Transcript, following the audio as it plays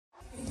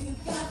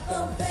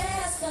the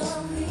best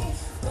of me,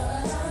 but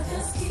I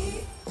just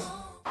keep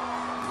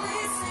on.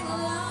 Please sing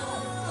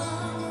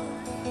along.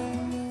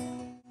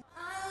 I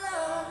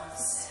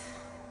lost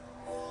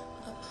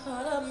a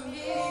part of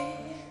me.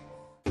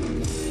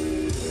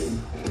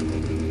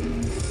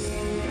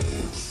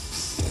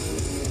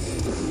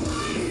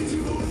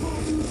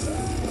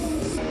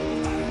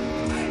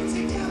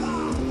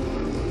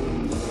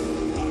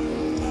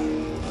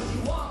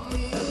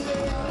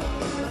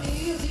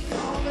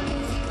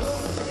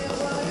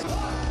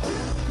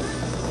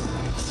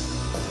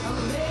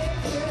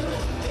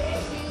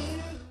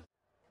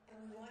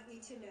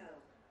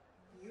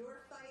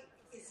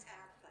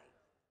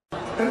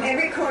 From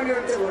every corner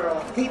of the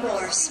world, people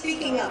are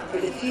speaking up for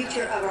the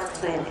future of our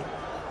planet.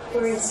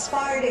 We're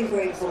inspired and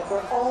grateful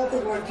for all the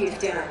work you've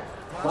done.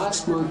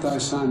 Last month, I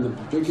signed the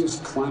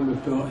biggest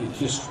climate bill in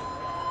history,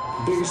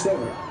 the biggest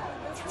ever,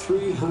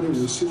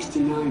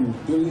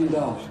 $369 billion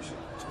to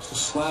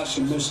slash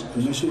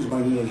emissions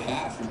by nearly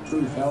half,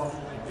 improve health,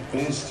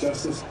 advance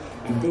justice,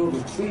 and build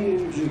a clean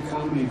energy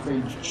economy and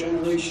create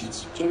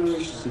generations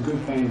of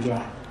good-paying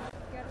jobs.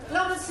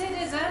 Global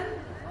citizen,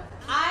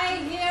 I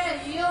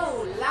hear you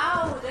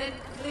loud and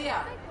clear,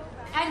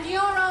 and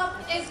Europe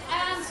is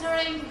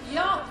answering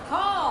your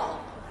call.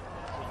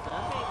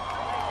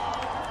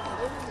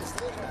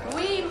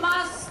 We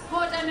must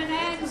put an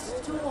end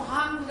to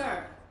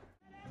hunger.